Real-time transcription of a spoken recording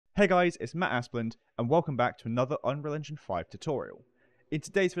Hey guys, it's Matt Asplund, and welcome back to another Unreal Engine 5 tutorial. In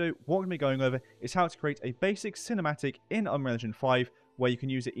today's video, what we're going to be going over is how to create a basic cinematic in Unreal Engine 5, where you can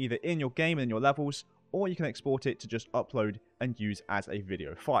use it either in your game and in your levels, or you can export it to just upload and use as a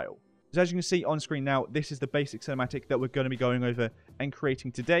video file. So as you can see on screen now, this is the basic cinematic that we're going to be going over and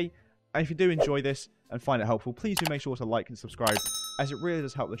creating today. And if you do enjoy this and find it helpful, please do make sure to like and subscribe, as it really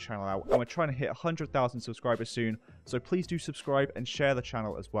does help the channel out, and we're trying to hit 100,000 subscribers soon, so please do subscribe and share the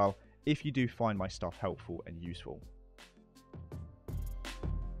channel as well if you do find my stuff helpful and useful.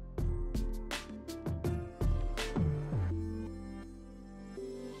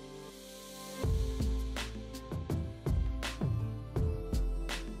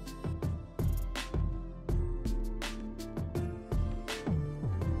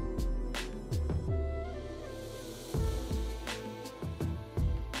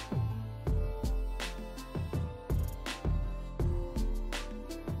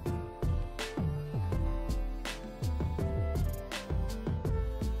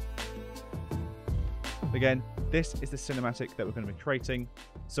 Again, this is the cinematic that we're going to be creating,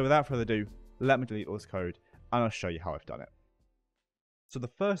 so without further ado, let me delete all this code and I'll show you how I've done it. So the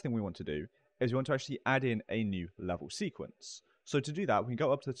first thing we want to do is we want to actually add in a new level sequence. So to do that, we can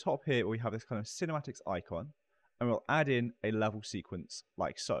go up to the top here where we have this kind of cinematics icon, and we'll add in a level sequence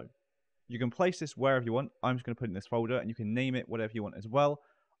like so. You can place this wherever you want. I'm just going to put it in this folder, and you can name it whatever you want as well.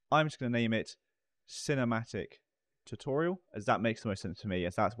 I'm just going to name it Cinematic Tutorial, as that makes the most sense to me,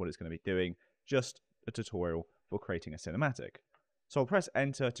 as that's what it's going to be doing. Just a tutorial for creating a cinematic. So I'll press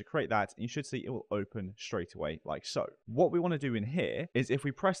enter to create that, and you should see it will open straight away like so. What we want to do in here is if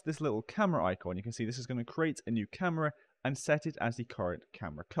we press this little camera icon, you can see this is going to create a new camera and set it as the current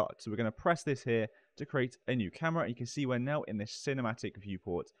camera cut. So we're going to press this here to create a new camera, and you can see we're now in this cinematic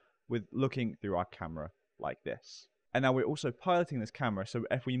viewport with looking through our camera like this. And now we're also piloting this camera, so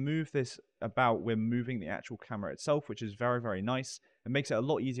if we move this about, we're moving the actual camera itself, which is very, very nice. It makes it a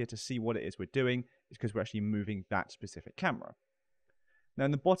lot easier to see what it is we're doing, because we're actually moving that specific camera. Now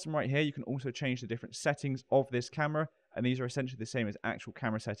in the bottom right here, you can also change the different settings of this camera, and these are essentially the same as actual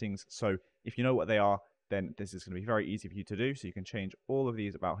camera settings, so if you know what they are, then this is going to be very easy for you to do, so you can change all of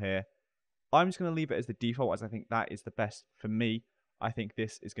these about here. I'm just going to leave it as the default, as I think that is the best for me. I think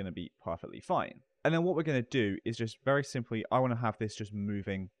this is going to be perfectly fine. And then what we're going to do is just very simply, I want to have this just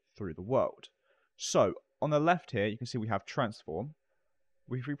moving through the world. So on the left here, you can see we have transform.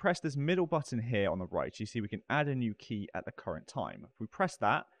 If we press this middle button here on the right, you see we can add a new key at the current time. If we press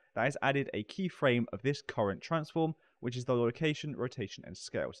that, that has added a keyframe of this current transform, which is the location, rotation, and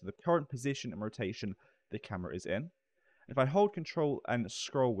scale. So the current position and rotation the camera is in. If I hold Control and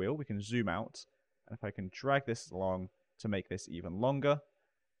scroll wheel, we can zoom out. And if I can drag this along to make this even longer,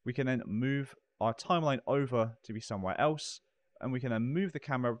 we can then move our timeline over to be somewhere else, and we can then move the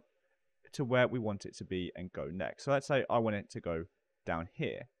camera to where we want it to be and go next. So let's say I want it to go down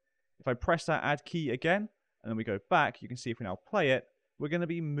here. If I press that add key again, and then we go back, you can see if we now play it, we're going to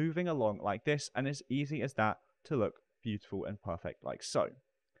be moving along like this, and as easy as that to look beautiful and perfect like so.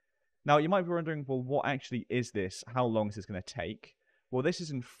 Now you might be wondering, well, what actually is this? How long is this going to take? Well, this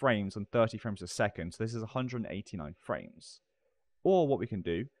is in frames on 30 frames a second, so this is 189 frames. Or what we can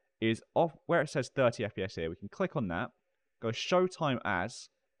do is off where it says 30 FPS here, we can click on that, go show time as,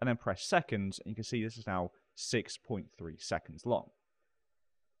 and then press seconds, and you can see this is now 6.3 seconds long.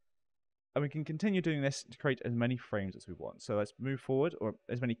 And we can continue doing this to create as many frames as we want. So let's move forward, or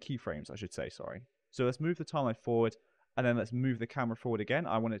as many keyframes, I should say, sorry. So let's move the timeline forward, and then let's move the camera forward again.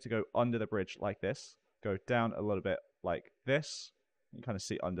 I want it to go under the bridge like this, go down a little bit like this. You can kind of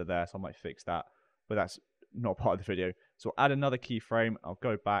see under there, so I might fix that, but that's not part of the video. So I'll add another keyframe, I'll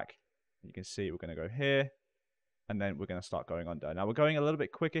go back, you can see we're going to go here, and then we're going to start going under. Now we're going a little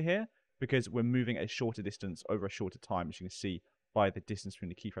bit quicker here, because we're moving a shorter distance over a shorter time, as you can see by the distance between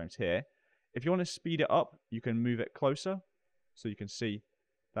the keyframes here. If you want to speed it up, you can move it closer, so you can see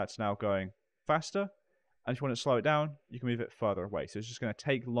that's now going faster. And if you want to slow it down, you can move it further away. So it's just going to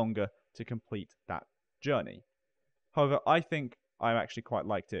take longer to complete that journey. However, I think I actually quite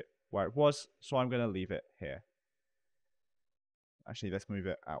liked it where it was, so I'm going to leave it here. Actually, let's move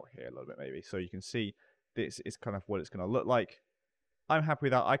it out here a little bit maybe, so you can see this is kind of what it's going to look like. I'm happy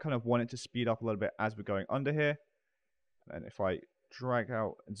with that. I kind of want it to speed up a little bit as we're going under here. And if I drag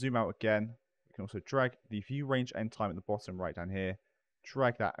out and zoom out again, we can also drag the view range end time at the bottom right down here,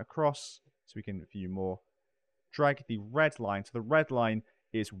 drag that across so we can view more, drag the red line. So the red line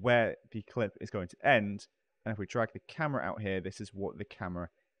is where the clip is going to end, and if we drag the camera out here, this is what the camera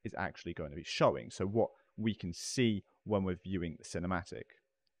is actually going to be showing, so what we can see when we're viewing the cinematic.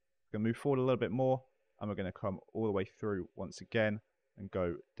 We're going to move forward a little bit more, and we're going to come all the way through once again and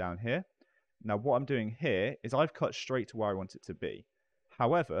go down here. Now what I'm doing here is I've cut straight to where I want it to be.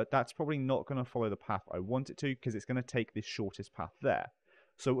 However, that's probably not going to follow the path I want it to because it's going to take the shortest path there.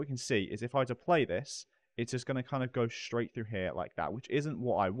 So what we can see is if I were to play this, it's just going to kind of go straight through here like that, which isn't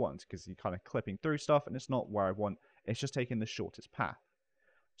what I want because you're kind of clipping through stuff and it's not where I want. It's just taking the shortest path.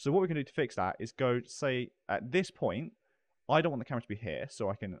 So what we can do to fix that is go, say, at this point, I don't want the camera to be here, so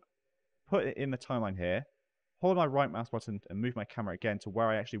I can put it in the timeline here, hold my right mouse button and move my camera again to where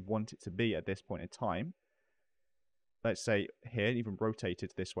I actually want it to be at this point in time. Let's say here, even rotate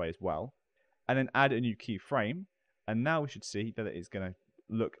it this way as well. And then add a new keyframe. And now we should see that it is going to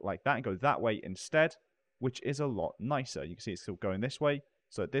look like that and go that way instead, which is a lot nicer. You can see it's still going this way.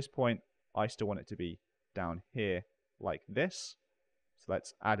 So at this point, I still want it to be down here like this. So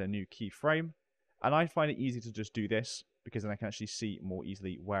let's add a new keyframe. And I find it easy to just do this because then I can actually see more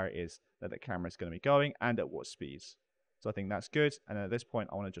easily where it is that the camera is going to be going and at what speeds. So I think that's good. And at this point,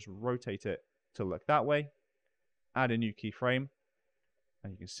 I want to just rotate it to look that way. Add a new keyframe.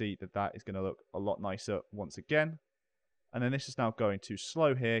 And you can see that that is going to look a lot nicer once again. And then this is now going too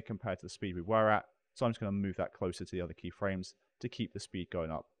slow here compared to the speed we were at. So I'm just going to move that closer to the other keyframes to keep the speed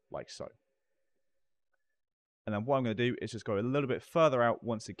going up like so. And then what I'm going to do is just go a little bit further out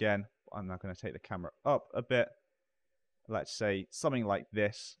once again. I'm now going to take the camera up a bit. Let's say something like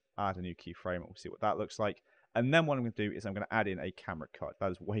this. Add a new keyframe and we'll see what that looks like. And then what I'm going to do is I'm going to add in a camera cut.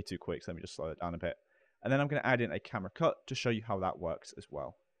 That is way too quick, so let me just slow it down a bit. And then I'm going to add in a camera cut to show you how that works as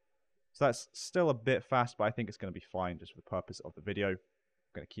well. So that's still a bit fast, but I think it's going to be fine just for the purpose of the video. I'm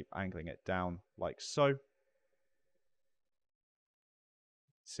going to keep angling it down like so.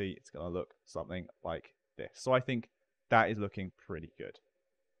 See, it's going to look something like this. So I think that is looking pretty good.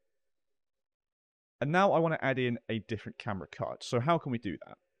 And now I want to add in a different camera cut. So how can we do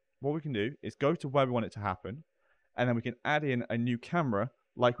that? What we can do is go to where we want it to happen, and then we can add in a new camera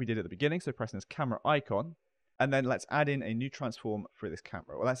like we did at the beginning. So pressing this camera icon, and then let's add in a new transform for this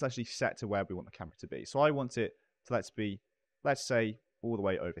camera. Well, that's actually set to where we want the camera to be. So I want it to let's say all the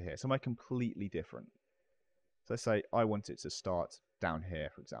way over here. Somewhere completely different. So let's say I want it to start down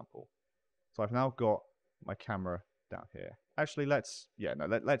here, for example. So I've now got my camera down here. Actually, let's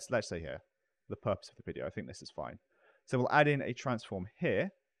say here. The purpose of the video, I think this is fine. So we'll add in a transform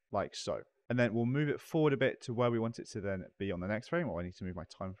here, like so. And then we'll move it forward a bit to where we want it to then be on the next frame. Or I need to move my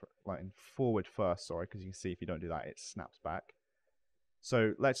timeline forward first, sorry, because you can see if you don't do that, it snaps back.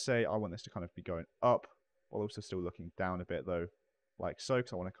 So let's say I want this to kind of be going up, while also still looking down a bit though, like so,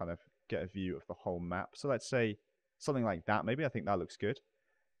 because I want to kind of get a view of the whole map. So let's say something like that, maybe. I think that looks good.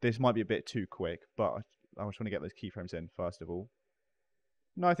 This might be a bit too quick, but I just want to get those keyframes in first of all.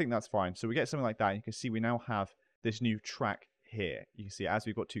 No, I think that's fine. So we get something like that. And you can see we now have this new track here. You can see as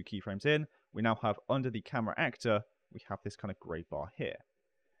we've got two keyframes in, we now have under the camera actor, we have this kind of grey bar here.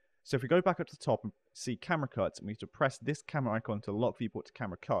 So if we go back up to the top and see camera cuts, and we need to press this camera icon to lock viewport to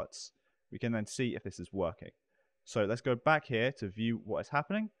camera cuts, we can then see if this is working. So let's go back here to view what is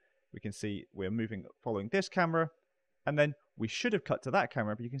happening. We can see we're moving following this camera, and then we should have cut to that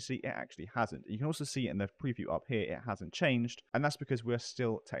camera, but you can see it actually hasn't. You can also see in the preview up here, it hasn't changed, and that's because we're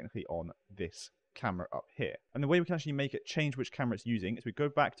still technically on this camera up here. And the way we can actually make it change which camera it's using is we go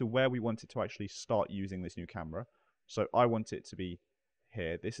back to where we want it to actually start using this new camera. So I want it to be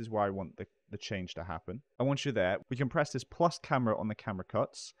here. This is where I want the change to happen. And once you're there, we can press this plus camera on the camera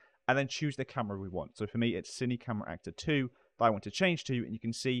cuts, and then choose the camera we want. So for me, it's Cine Camera Actor 2 that I want to change to, and you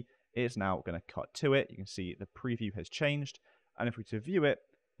can see it's now going to cut to it. You can see the preview has changed. And if we to view it,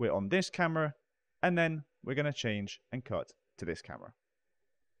 we're on this camera, and then we're going to change and cut to this camera.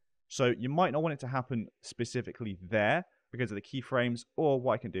 So you might not want it to happen specifically there because of the keyframes, or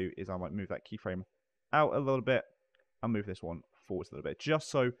what I can do is I might move that keyframe out a little bit and move this one forward a little bit, just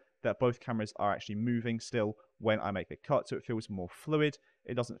so that both cameras are actually moving still when I make the cut, so it feels more fluid.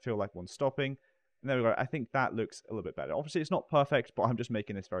 It doesn't feel like one's stopping. And there we go. I think that looks a little bit better. Obviously, it's not perfect, but I'm just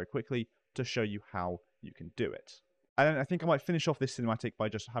making this very quickly to show you how you can do it. And then I think I might finish off this cinematic by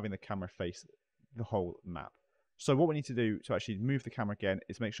just having the camera face the whole map. So what we need to do to actually move the camera again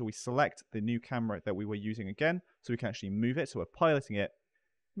is make sure we select the new camera that we were using again, so we can actually move it. So we're piloting it,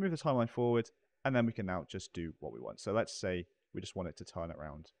 move the timeline forward, and then we can now just do what we want. So let's say we just want it to turn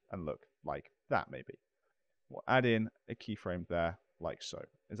around and look like that maybe. We'll add in a keyframe there, like so.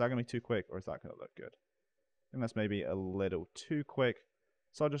 Is that going to be too quick, or is that going to look good? I think that's maybe a little too quick.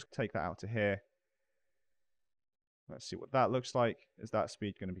 So I'll just take that out to here. Let's see what that looks like. Is that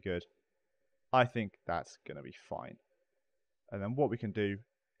speed going to be good? I think that's going to be fine. And then what we can do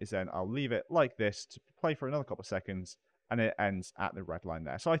is then I'll leave it like this to play for another couple of seconds, and it ends at the red line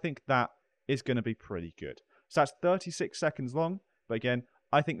there. So I think that is going to be pretty good. So that's 36 seconds long, But again,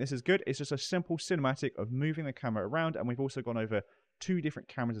 I think this is good. It's just a simple cinematic of moving the camera around, and we've also gone over 2 different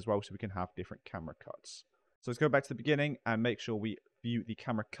cameras as well, so we can have different camera cuts. So let's go back to the beginning and make sure we view the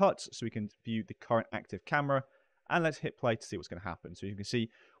camera cuts so we can view the current active camera. And let's hit play to see what's going to happen. So you can see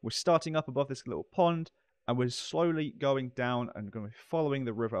we're starting up above this little pond, and we're slowly going down and going to be following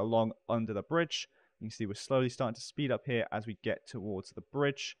the river along under the bridge. You can see we're slowly starting to speed up here as we get towards the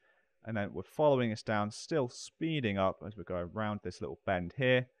bridge. And then we're following this down, still speeding up as we go around this little bend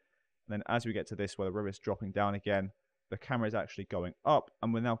here. And then as we get to this where the river is dropping down again, the camera is actually going up,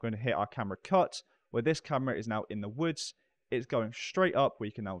 and we're now going to hit our camera cut, where this camera is now in the woods. It's going straight up, where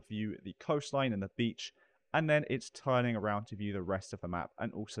you can now view the coastline and the beach, and then it's turning around to view the rest of the map,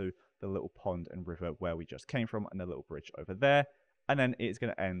 and also the little pond and river where we just came from, and the little bridge over there, and then it's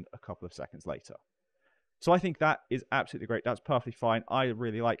going to end a couple of seconds later. So I think that is absolutely great. That's perfectly fine. I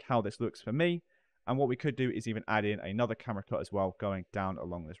really like how this looks for me. And what we could do is even add in another camera cut as well, going down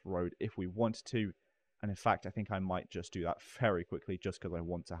along this road if we wanted to. And in fact, I think I might just do that very quickly just because I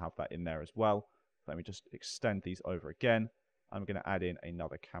want to have that in there as well. Let me just extend these over again. I'm going to add in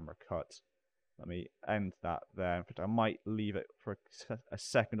another camera cut. Let me end that there. In fact, I might leave it for a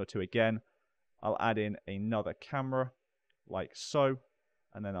second or two again. I'll add in another camera like so.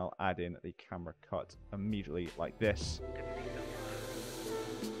 And then I'll add in the camera cut immediately like this.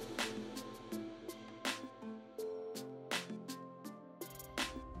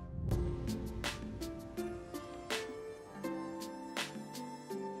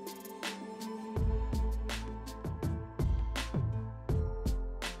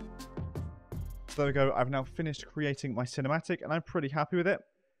 So there we go, I've now finished creating my cinematic and I'm pretty happy with it.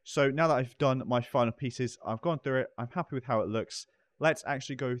 So now that I've done my final pieces, I've gone through it, I'm happy with how it looks. Let's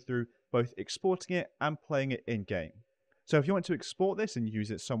actually go through both exporting it and playing it in-game. So if you want to export this and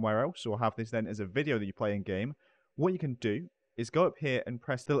use it somewhere else, or have this then as a video that you play in-game, what you can do is go up here and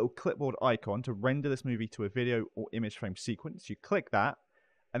press the little clipboard icon to render this movie to a video or image frame sequence. You click that,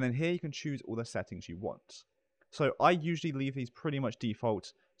 and then here you can choose all the settings you want. So I usually leave these pretty much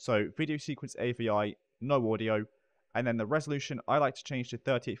default. So video sequence AVI, no audio. And then the resolution, I like to change to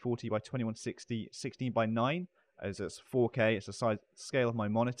 3840 by 2160, 16 by 9, as it's 4K, it's the size scale of my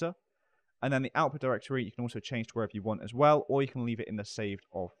monitor. And then the output directory, you can also change to wherever you want as well, or you can leave it in the saved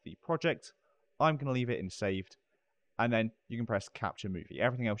of the project. I'm going to leave it in saved. And then you can press capture movie.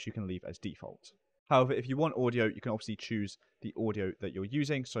 Everything else you can leave as default. However, if you want audio, you can obviously choose the audio that you're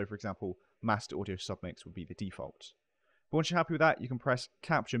using. So for example, master audio submix would be the default. But once you're happy with that, you can press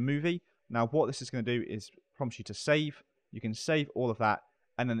capture movie. Now what this is going to do is prompt you to save. You can save all of that,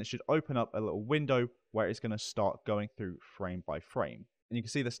 and then it should open up a little window where it's going to start going through frame by frame. And you can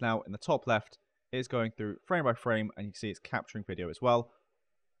see this now in the top left. It's going through frame by frame, and you can see it's capturing video as well.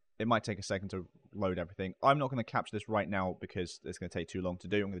 It might take a second to load everything. I'm not going to capture this right now because it's going to take too long to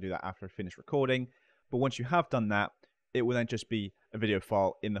do. I'm going to do that after I finish recording. But once you have done that, it will then just be a video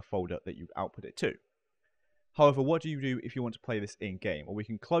file in the folder that you output it to. However, what do you do if you want to play this in-game? Well, we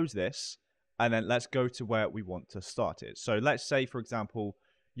can close this, and then let's go to where we want to start it. So let's say, for example,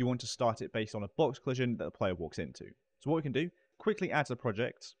 you want to start it based on a box collision that the player walks into. So what we can do, quickly add to the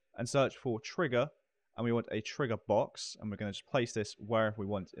project and search for trigger, and we want a trigger box, and we're going to just place this wherever we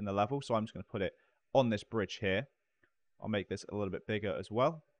want in the level. So I'm just going to put it on this bridge here. I'll make this a little bit bigger as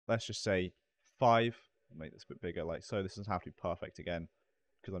well. Let's just say 5. I'll make this a bit bigger like so. This doesn't have to be perfect again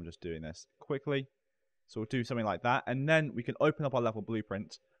because I'm just doing this quickly. So we'll do something like that, and then we can open up our level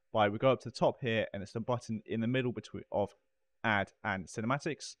blueprint by, we go up to the top here, and it's the button in the middle between of add and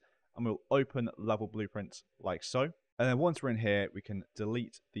cinematics, and we'll open level blueprint like so. And then once we're in here, we can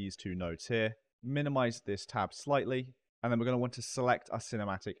delete these 2 nodes here, minimize this tab slightly, and then we're going to want to select our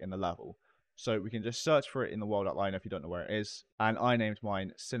cinematic in the level. So we can just search for it in the world outliner if you don't know where it is, and I named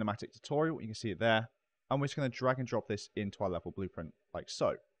mine cinematic tutorial. You can see it there, and we're just going to drag and drop this into our level blueprint like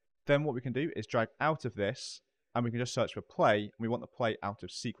so. Then what we can do is drag out of this, and we can just search for play, and we want the play out of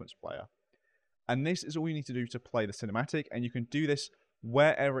sequence player. And this is all you need to do to play the cinematic, and you can do this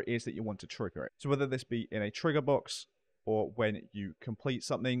wherever it is that you want to trigger it. So whether this be in a trigger box, or when you complete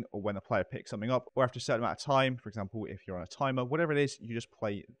something, or when the player picks something up, or after a certain amount of time, for example, if you're on a timer, whatever it is, you just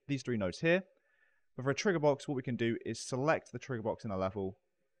play these 3 nodes here. But for a trigger box, what we can do is select the trigger box in our level,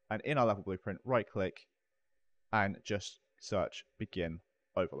 and in our level blueprint, right click, and just search begin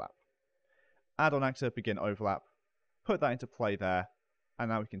overlap. Add on actor, begin overlap, put that into play there, and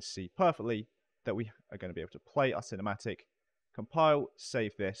now we can see perfectly that we are going to be able to play our cinematic, compile,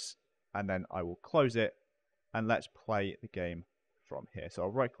 save this, and then I will close it, and let's play the game from here. So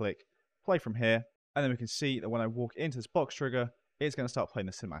I'll right click, play from here, and then we can see that when I walk into this box trigger, it's going to start playing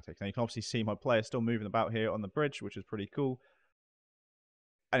the cinematic. Now you can obviously see my player still moving about here on the bridge, which is pretty cool.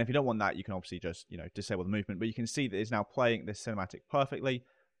 And if you don't want that, you can obviously just, disable the movement. But you can see that it's now playing this cinematic perfectly.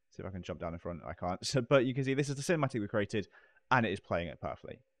 See if I can jump down in front. I can't. But you can see this is the cinematic we created, and it is playing it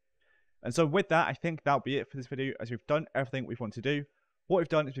perfectly. And so with that, I think that'll be it for this video, as we've done everything we've wanted to do. What we've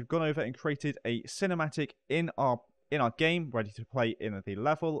done is we've gone over and created a cinematic in our game, ready to play in the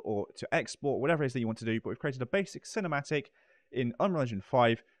level or to export, whatever it is that you want to do. But we've created a basic cinematic in Unreal Engine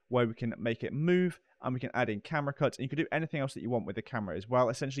 5 where we can make it move, and we can add in camera cuts, and you can do anything else that you want with the camera as well.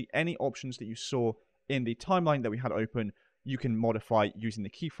 Essentially, any options that you saw in the timeline that we had open, you can modify using the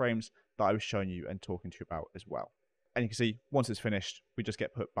keyframes that I was showing you and talking to you about as well. And you can see, once it's finished, we just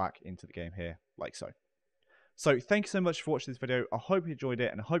get put back into the game here, like so. So thank you so much for watching this video. I hope you enjoyed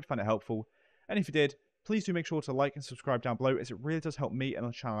it, and I hope you found it helpful. And if you did, please do make sure to like and subscribe down below, as it really does help me and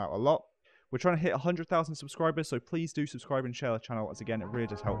the channel out a lot. We're trying to hit 100,000 subscribers, so please do subscribe and share the channel, as again, it really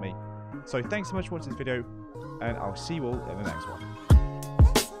does help me. So thanks so much for watching this video, and I'll see you all in the next one.